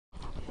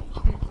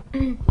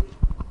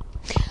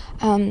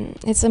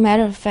It's a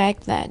matter of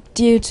fact that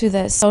due to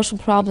the social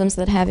problems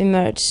that have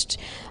emerged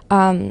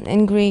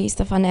in Greece,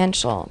 the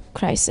financial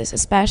crisis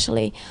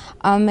especially,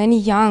 many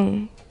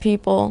young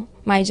people,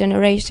 my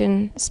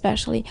generation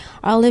especially,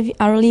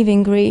 are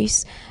leaving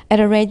Greece at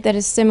a rate that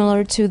is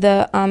similar to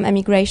the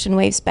emigration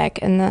waves back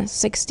in the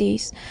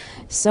 60s.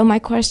 So my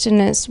question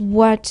is,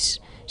 what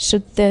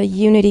should the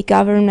unity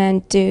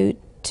government do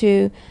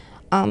to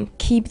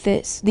keep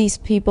these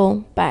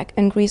people back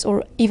in Greece,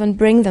 or even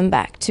bring them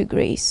back to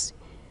Greece?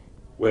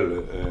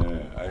 Well,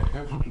 I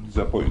have to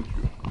disappoint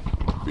you,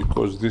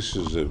 because this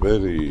is a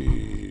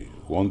very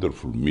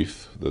wonderful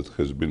myth that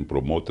has been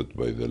promoted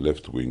by the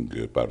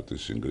left-wing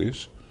parties in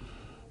Greece.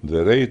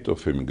 The rate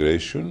of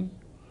immigration,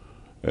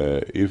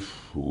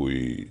 if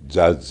we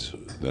judge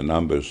the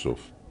numbers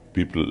of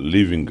people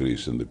leaving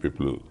Greece and the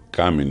people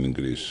coming in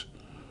Greece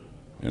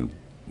and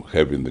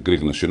having the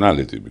Greek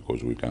nationality,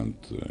 because we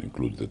can't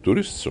include the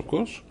tourists, of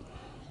course,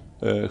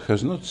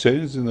 has not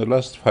changed in the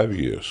last 5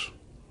 years.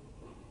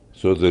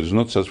 So there is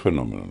not such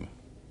phenomenon.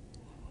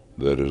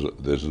 There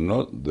is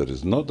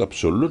not,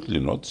 absolutely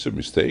not, it's a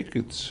mistake,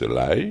 it's a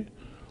lie,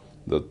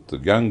 that the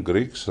young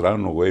Greeks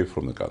run away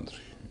from the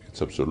country.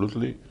 It's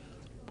absolutely,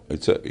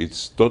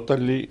 it's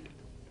totally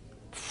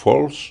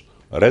false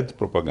red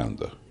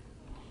propaganda.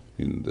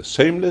 In the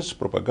shameless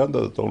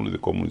propaganda that only the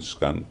communists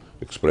can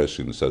express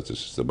in such a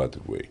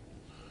systematic way.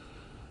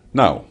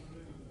 Now,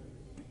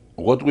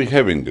 what we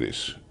have in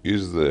Greece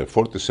is the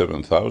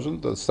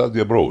 47,000 that study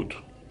abroad.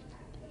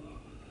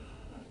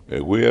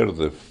 We are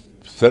the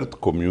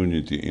third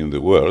community in the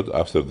world,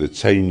 after the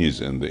Chinese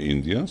and the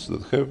Indians,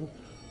 that have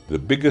the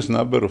biggest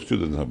number of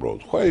students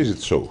abroad. Why is it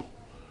so?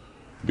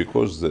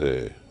 Because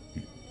the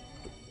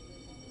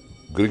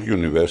Greek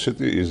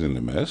university is in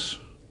a mess.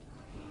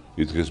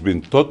 It has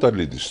been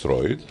totally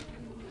destroyed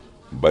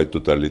by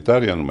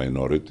totalitarian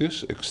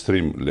minorities,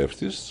 extreme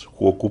leftists,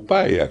 who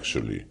occupy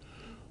actually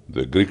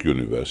the Greek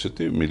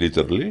university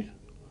militarily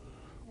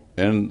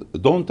and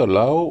don't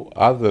allow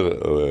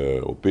other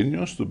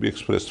opinions to be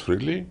expressed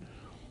freely,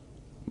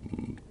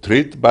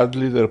 treat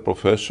badly their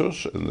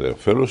professors and their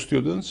fellow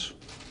students.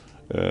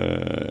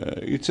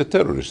 It's a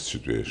terrorist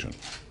situation.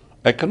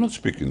 I cannot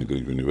speak in the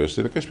Greek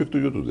university like I speak to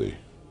you today.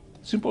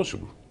 It's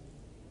impossible.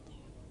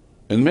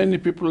 And many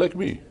people like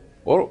me,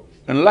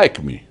 and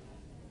like me.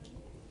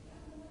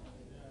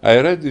 I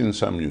read in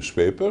some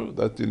newspaper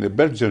that in a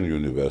Belgian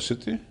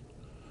university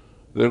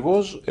there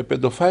was a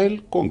pedophile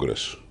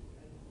congress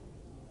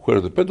where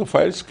the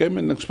pedophiles came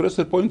and expressed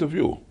their point of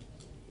view.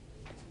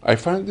 I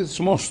find it's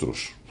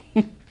monstrous.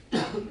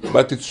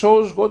 But it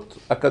shows what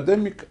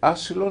academic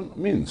asylum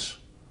means.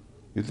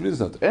 It means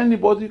that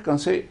anybody can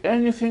say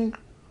anything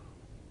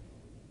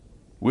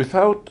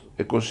without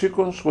a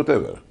consequence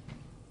whatever.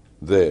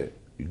 The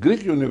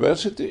Greek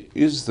university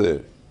is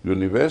the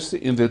university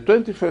in the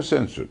 21st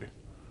century,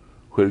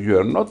 where you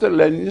are not a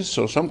Leninist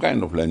or some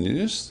kind of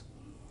Leninist,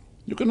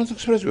 you cannot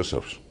express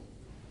yourselves.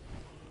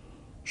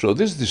 So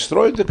this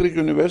destroyed the Greek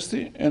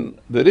university, and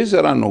there is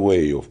a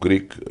runaway of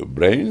Greek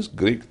brains,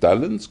 Greek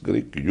talents,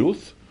 Greek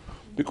youth,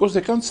 because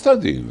they can't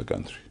study in the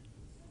country.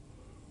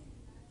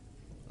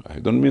 I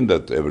don't mean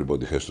that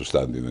everybody has to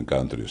study in the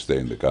country, stay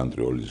in the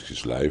country all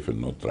his life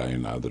and not try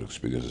other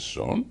experiences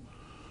and so on.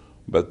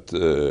 But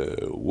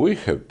we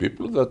have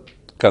people that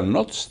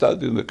cannot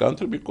study in the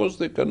country because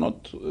they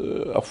cannot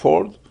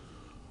afford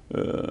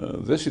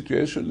the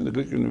situation in the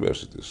Greek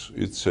universities.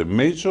 It's a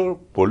major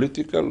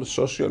political,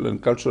 social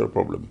and cultural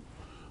problem.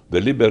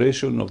 The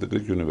liberation of the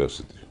Greek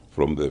university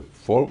from the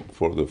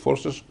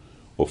forces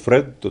of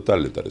red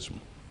totalitarianism.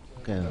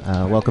 Okay,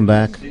 welcome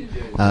back.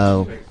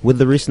 With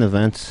the recent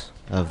events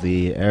of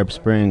the Arab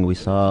Spring, we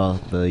saw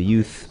the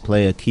youth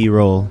play a key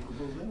role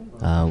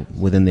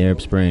within the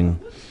Arab Spring.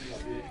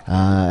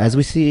 As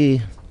we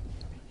see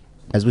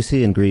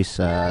in Greece,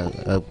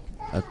 a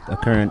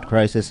current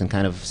crisis and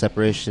kind of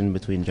separation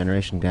between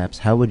generation gaps,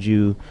 how would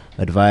you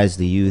advise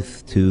the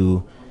youth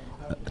to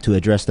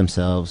address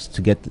themselves,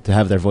 to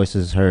have their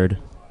voices heard?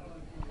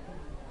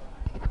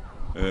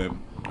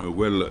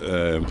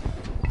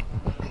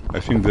 I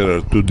think there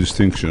are two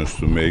distinctions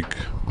to make.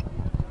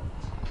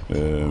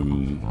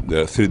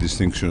 There are three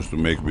distinctions to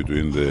make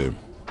between the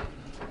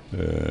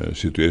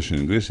situation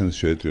in Greece and the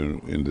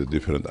situation in the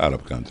different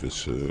Arab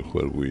countries,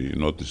 where we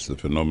noticed the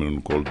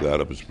phenomenon called the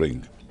Arab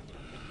Spring.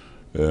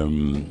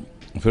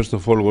 First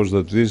of all, was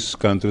that these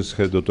countries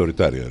had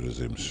authoritarian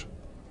regimes.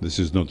 This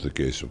is not the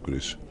case of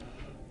Greece.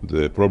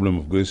 The problem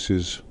of Greece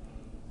is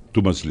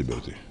too much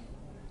liberty,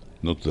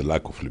 not the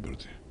lack of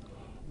liberty.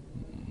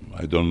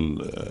 I don't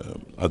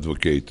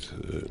advocate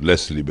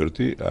less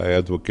liberty, I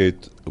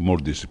advocate more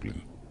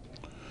discipline.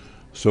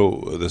 So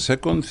the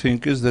second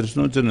thing is there is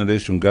no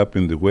generation gap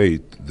in the way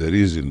there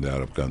is in the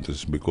Arab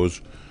countries,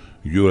 because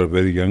you are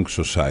very young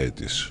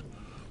societies.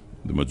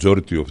 The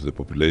majority of the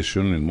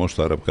population in most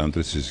Arab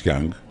countries is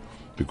young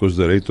because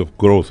the rate of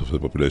growth of the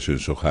population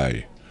is so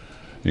high.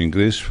 In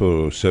Greece,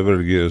 for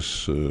several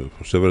years,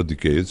 for several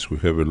decades, we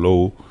have a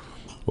low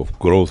of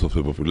growth of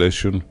the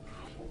population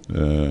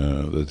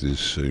that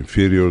is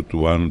inferior to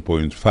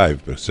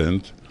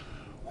 1.5%,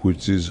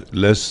 which is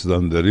less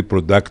than the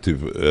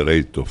reproductive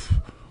rate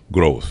of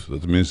growth.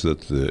 That means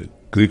that the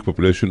Greek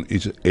population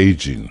is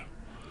aging.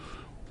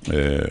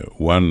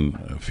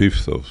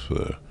 1/5 of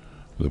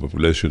the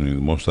population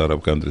in most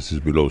Arab countries is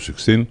below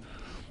 16.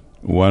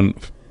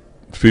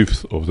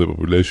 1/5 of the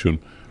population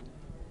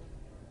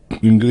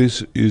in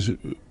Greece is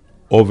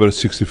over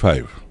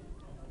 65.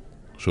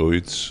 So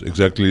it's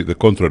exactly the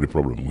contrary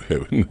problem we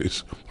have in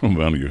Greece from the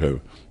one you have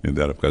in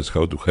the Arab countries,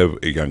 how to have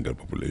a younger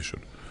population.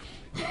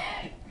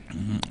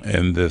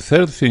 And the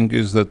third thing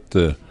is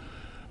that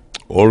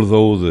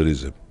although there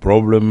is a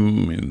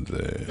problem in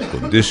the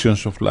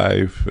conditions of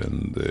life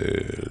and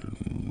the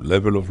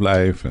level of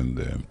life and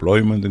the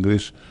employment in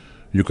Greece,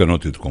 it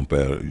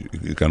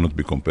cannot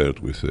be compared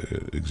with the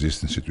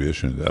existing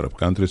situation in the Arab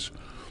countries,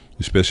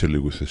 especially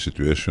with the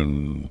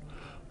situation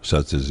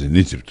such as in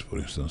Egypt, for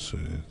instance.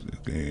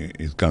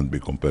 It can't be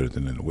compared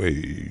in any way.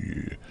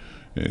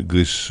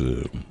 Greece,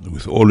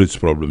 with all its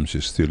problems,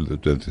 is still the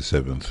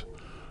 27th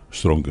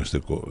strongest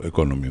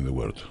economy in the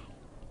world.